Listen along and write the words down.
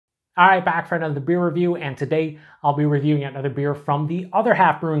All right, back for another beer review, and today I'll be reviewing another beer from the Other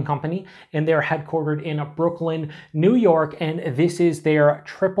Half Brewing Company, and they're headquartered in Brooklyn, New York, and this is their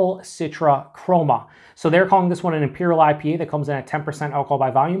Triple Citra Chroma. So they're calling this one an Imperial IPA that comes in at 10% alcohol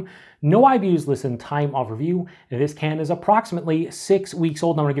by volume. No IBUs listed in time of review. This can is approximately 6 weeks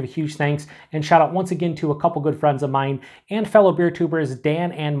old, and I'm going to give a huge thanks and shout out once again to a couple good friends of mine and fellow beer tubers,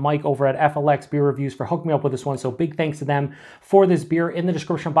 Dan and Mike over at FLX Beer Reviews, for hooking me up with this one. So big thanks to them for this beer. In the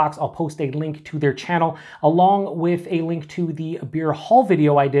description box, I'll post a link to their channel along with a link to the beer haul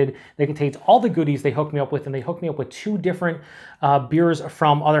video I did that contains all the goodies they hooked me up with, and they hooked me up with 2 different beers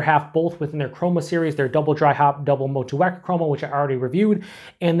from Other Half, both within their Chroma series, their double dry hop, double Motueka Chroma, which I already reviewed,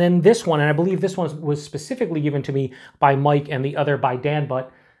 and then this one, and I believe this one was specifically given to me by Mike and the other by Dan,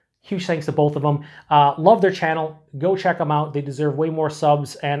 but huge thanks to both of them. Love their channel. Go check them out. They deserve way more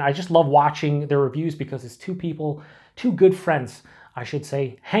subs, and I just love watching their reviews because it's 2 people, 2 good friends, I should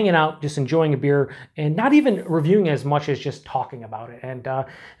say, hanging out, just enjoying a beer, and not even reviewing as much as just talking about it. And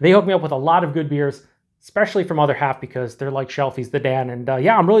they hooked me up with a lot of good beers, especially from Other Half, because they're like Shelfies, the Dan. And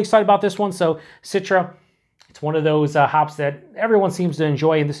yeah, I'm really excited about this one. So Citra, it's one of those hops that everyone seems to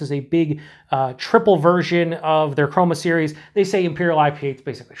enjoy, and this is a big triple version of their Chroma series. They say Imperial IPA, it's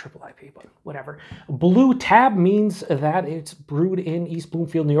basically triple IPA, but whatever. Blue tab means that it's brewed in East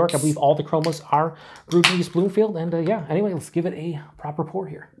Bloomfield, New York. I believe all the Chromas are brewed in East Bloomfield, and yeah, anyway, let's give it a proper pour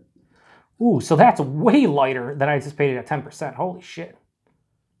here. Ooh, so that's way lighter than I anticipated at 10%. Holy shit.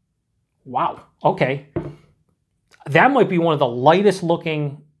 Wow, okay. That might be one of the lightest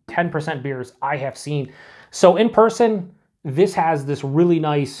looking 10% beers I have seen. So in person, this has this really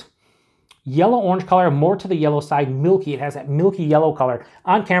nice yellow-orange color, more to the yellow side, milky. It has that milky yellow color.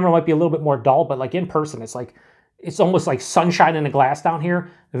 On camera, it might be a little bit more dull, but like in person, it's almost like sunshine in a glass down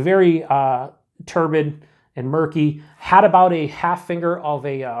here. Very turbid and murky. Had about a half finger of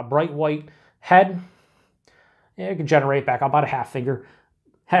a bright white head. Yeah, it can generate back about a half finger.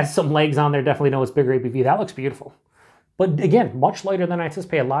 Has some legs on there. Definitely know it's bigger ABV. That looks beautiful. But again, much lighter than I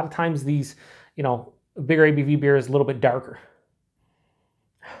anticipate. A lot of times these, you know, bigger ABV beer is a little bit darker.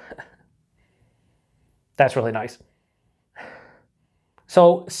 That's really nice.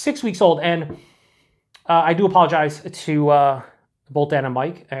 So 6 weeks old, and I do apologize to both Dan and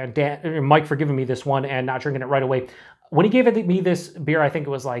Mike, and Mike for giving me this one and not drinking it right away. When he gave me this beer, I think it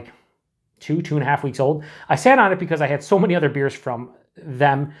was like 2.5 weeks old. I sat on it because I had so many other beers from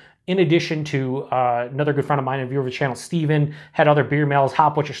them, in addition to another good friend of mine and viewer of the channel, Steven, had other beer mails,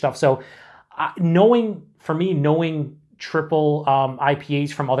 Hop Butcher stuff. So knowing triple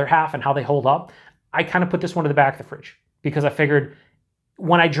IPAs from Other Half and how they hold up, I kind of put this one to the back of the fridge because I figured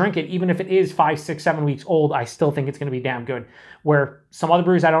when I drink it, even if it is 5, 6, 7 weeks old, I still think it's going to be damn good. Where some other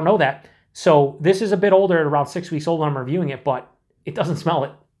breweries, I don't know that. So this is a bit older, at around 6 weeks old when I'm reviewing it, but it doesn't smell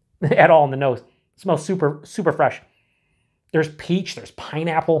it at all in the nose. It smells super, super fresh. There's peach, there's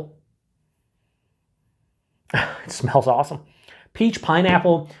pineapple. It smells awesome. Peach,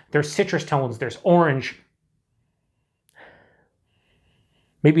 pineapple, there's citrus tones, there's orange.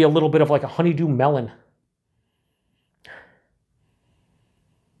 Maybe a little bit of like a honeydew melon.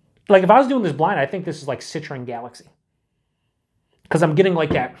 Like if I was doing this blind, I think this is like Citron Galaxy. Because I'm getting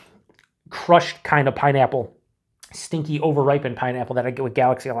like that crushed kind of pineapple, stinky, overripened pineapple that I get with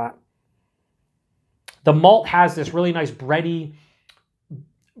Galaxy a lot. The malt has this really nice bready,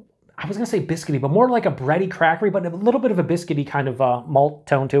 I was going to say biscuity, but more like a bready, crackery, but a little bit of a biscuity kind of malt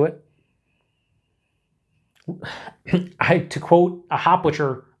tone to it. To quote a Hop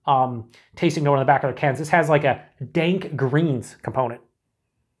Butcher tasting note on the back of the cans, this has like a dank greens component.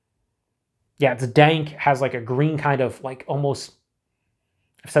 Yeah, it's dank, has like a green kind of like almost,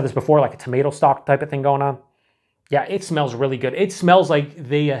 I've said this before, like a tomato stock type of thing going on. Yeah, it smells really good. It smells like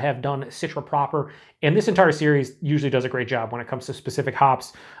they have done Citra proper. And this entire series usually does a great job when it comes to specific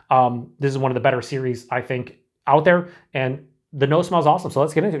hops. This is one of the better series, I think, out there. And the nose smells awesome. So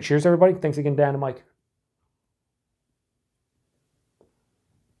let's get into it. Cheers, everybody. Thanks again, Dan and Mike.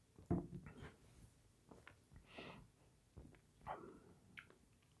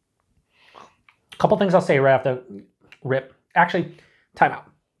 A couple things I'll say right off the rip. Actually, time out.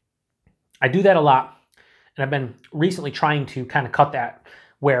 I do that a lot. And I've been recently trying to kind of cut that,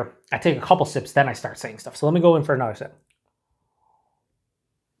 where I take a couple sips, then I start saying stuff. So let me go in for another sip.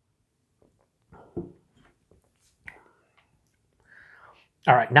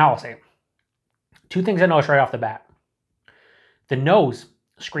 All right, now I'll say it. 2 things I noticed right off the bat. The nose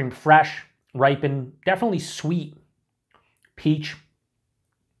screamed fresh, ripened, definitely sweet, peach,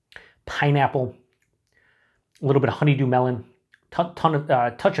 pineapple, a little bit of honeydew melon,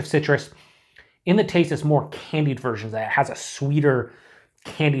 touch of citrus. In the taste, it's more candied version of that. It has a sweeter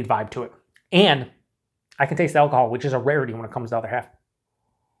candied vibe to it. And I can taste the alcohol, which is a rarity when it comes to Other Half.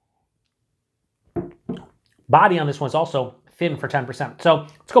 Body on this one's also thin for 10%. So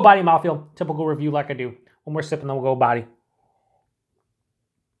let's go body and mouthfeel. Typical review like I do. One more sip and then we'll go body.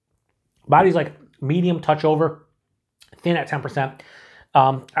 Body's like medium touch over, thin at 10%.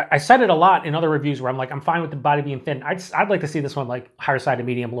 I said it a lot in other reviews where I'm like, I'm fine with the body being thin. I'd like to see this one like higher side of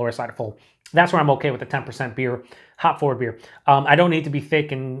medium, lower side of full. That's where I'm okay with the 10% beer, hop forward beer. I don't need to be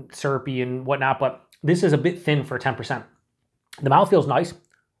thick and syrupy and whatnot, but this is a bit thin for 10%. The mouthfeel's nice.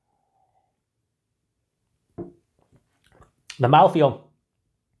 The mouthfeel,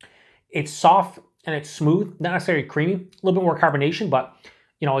 it's soft and it's smooth, not necessarily creamy, a little bit more carbonation, but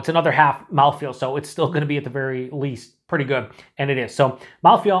you know, it's an Other Half mouthfeel, so it's still going to be at the very least pretty good, and it is. So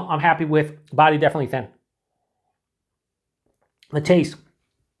mouthfeel, I'm happy with. Body definitely thin. The taste,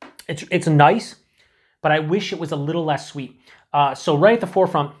 it's nice, but I wish it was a little less sweet. So right at the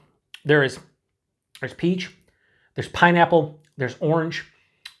forefront, there's peach, there's pineapple, there's orange,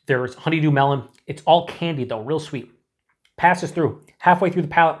 there's honeydew melon. It's all candied though, real sweet. Passes through. Halfway through the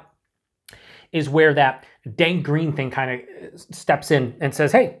palate is where that dank green thing kind of steps in and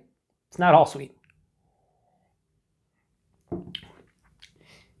says, hey, it's not all sweet.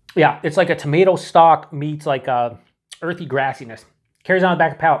 Yeah, it's like a tomato stalk meets like a earthy grassiness. Carries on the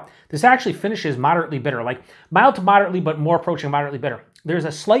back of the palate. This actually finishes moderately bitter, like mild to moderately, but more approaching moderately bitter. There's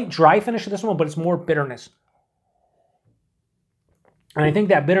a slight dry finish to this one, but it's more bitterness. And I think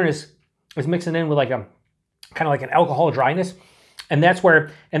that bitterness is mixing in with like a kind of like an alcohol dryness. And that's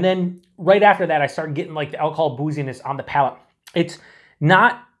where, and then right after that, I start getting like the alcohol booziness on the palate. It's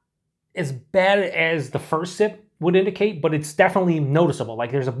not as bad as the first sip would indicate, but it's definitely noticeable.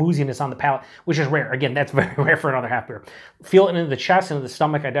 Like there's a booziness on the palate, which is rare. Again, that's very rare for an Other Half beer. Feel it into the chest and into the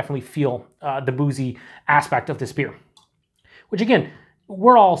stomach. I definitely feel the boozy aspect of this beer, which again,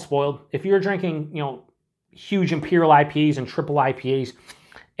 we're all spoiled. If you're drinking, you know, huge Imperial IPAs and Triple IPAs,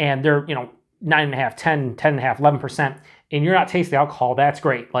 and they're, you know, 9.5, 10, 10.5, 11%, and you're not tasting alcohol, that's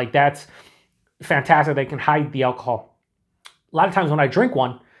great. Like that's fantastic. They can hide the alcohol. A lot of times when I drink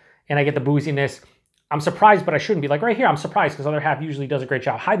one and I get the booziness, I'm surprised, but I shouldn't be. Like right here, I'm surprised because Other Half usually does a great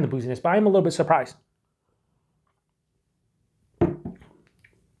job hiding the booziness, but I'm a little bit surprised.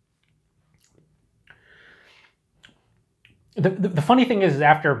 The funny thing is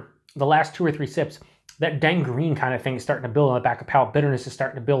after the last 2 or 3 sips, that dang green kind of thing is starting to build on the back of palate. Bitterness is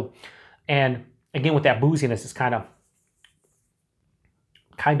starting to build. And again, with that booziness, it's kind of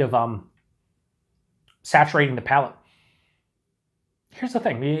saturating the palate. Here's the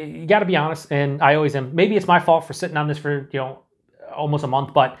thing, you got to be honest, and I always am. Maybe it's my fault for sitting on this for, you know, almost a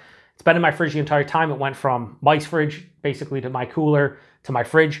month, but it's been in my fridge the entire time. It went from Mike's fridge basically to my cooler to my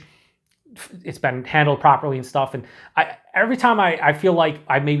fridge. It's been handled properly and stuff. And every time I feel like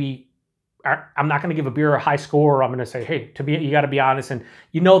I'm not going to give a beer a high score, or I'm going to say, hey, you got to be honest, and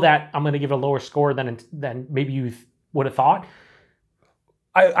you know that I'm going to give it a lower score than maybe you would have thought.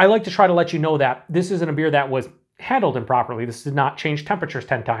 I like to try to let you know that this isn't a beer that was handled improperly. This did not change temperatures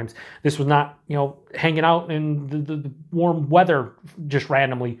 10 times. This was not, you know, hanging out in the warm weather just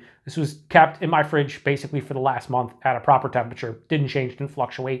randomly. This was kept in my fridge basically for the last month at a proper temperature. Didn't change, didn't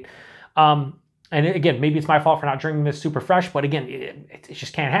fluctuate. And again, maybe it's my fault for not drinking this super fresh, but again, it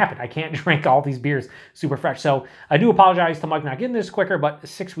just can't happen. I can't drink all these beers super fresh. So I do apologize to Mike not getting this quicker, but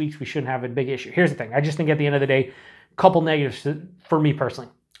 6 weeks, we shouldn't have a big issue. Here's the thing. I just think at the end of the day, a couple negatives for me personally.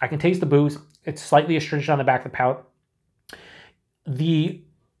 I can taste the booze. It's slightly astringent on the back of the palate.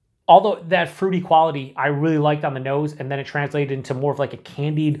 Although that fruity quality I really liked on the nose, and then it translated into more of like a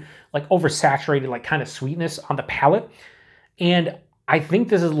candied, like oversaturated, like kind of sweetness on the palate. And I think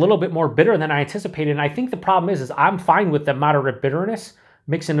this is a little bit more bitter than I anticipated. And I think the problem is I'm fine with the moderate bitterness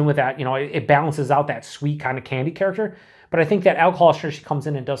mixing in with that. You know, it balances out that sweet kind of candy character. But I think that alcohol astringent comes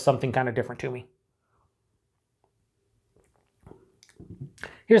in and does something kind of different to me.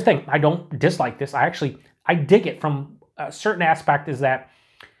 Here's the thing. I don't dislike this. I dig it from a certain aspect is that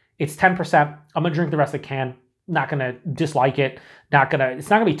it's 10%. I'm going to drink the rest of the can. Not going to dislike it. It's not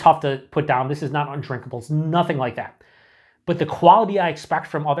going to be tough to put down. This is not undrinkable. It's nothing like that. But the quality I expect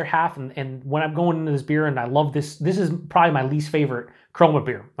from Other Half, and when I'm going into this beer, and I love this, this is probably my least favorite Chroma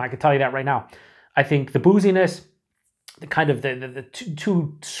beer. I can tell you that right now. I think the booziness, the kind of the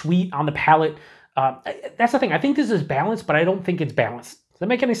too sweet on the palate, that's the thing. I think this is balanced, but I don't think it's balanced. Does that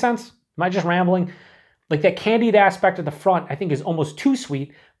make any sense? Am I just rambling? Like that candied aspect at the front, I think is almost too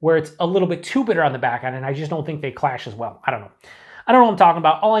sweet, where it's a little bit too bitter on the back end, and I just don't think they clash as well. I don't know. I don't know what I'm talking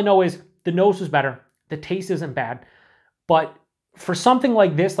about. All I know is the nose was better. The taste isn't bad. But for something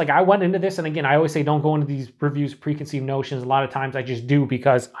like this, like I went into this, and again, I always say don't go into these reviews preconceived notions. A lot of times I just do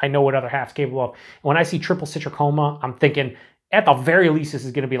because I know what Other Half's capable of. When I see Triple Citra Chroma, I'm thinking at the very least this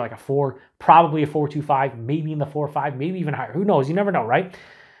is going to be like a 4, probably a 4.25, maybe in the 4.5, maybe even higher. Who knows? You never know, right?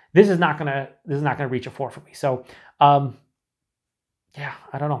 This is not gonna reach a 4 for me. So, yeah,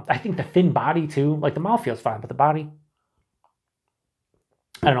 I don't know. I think the thin body too, like the mouth feels fine, but the body,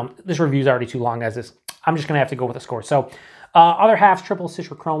 I don't know. This review's already too long as is. I'm just gonna have to go with a score. So, Other Half's Triple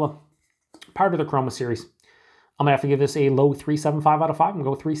Citra Chroma, part of the Chroma series. I'm gonna have to give this a low 3.75 out of 5. I'm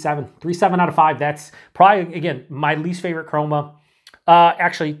gonna go 3.7. 3.7 out of 5. That's probably, again, my least favorite Chroma.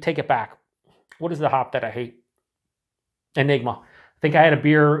 Actually, take it back. What is the hop that I hate? Enigma. I think I had a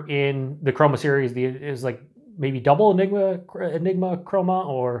beer in the Chroma series. It was like maybe double Enigma Chroma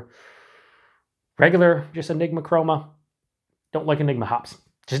or regular just Enigma Chroma. Don't like Enigma hops.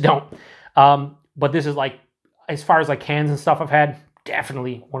 Just don't. But this is like, as far as like cans and stuff I've had,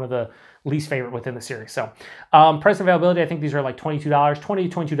 definitely one of the least favorite within the series. So price availability, I think these are like $22, $20,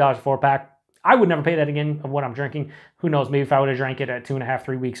 $22 a 4-pack. I would never pay that again of what I'm drinking. Who knows, maybe if I would have drank it at 2.5,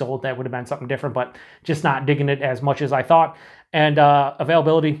 3 weeks old, that would have been something different, but just not digging it as much as I thought. And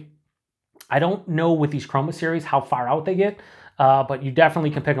availability, I don't know with these Chroma series how far out they get, but you definitely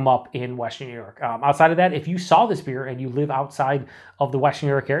can pick them up in Western New York. Outside of that, if you saw this beer and you live outside of the Western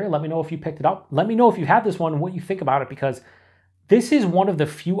New York area, let me know if you picked it up. Let me know if you had this one and what you think about it, because this is one of the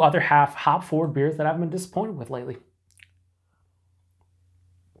few Other Half hop-forward beers that I've been disappointed with lately.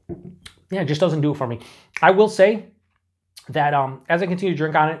 Yeah, it just doesn't do it for me. I will say that as I continue to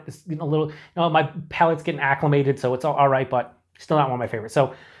drink on it, it's getting a little, my palate's getting acclimated, so it's all right, but still not one of my favorites.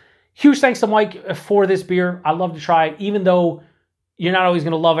 So huge thanks to Mike for this beer. I love to try it, even though you're not always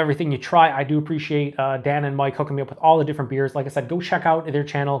going to love everything you try. I do appreciate Dan and Mike hooking me up with all the different beers. Like I said, go check out their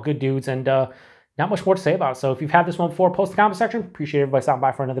channel, good dudes, and not much more to say about it. So if you've had this one before, post in the comment section. Appreciate everybody stopping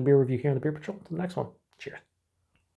by for another beer review here on the Beer Patrol. Until the next one, cheers.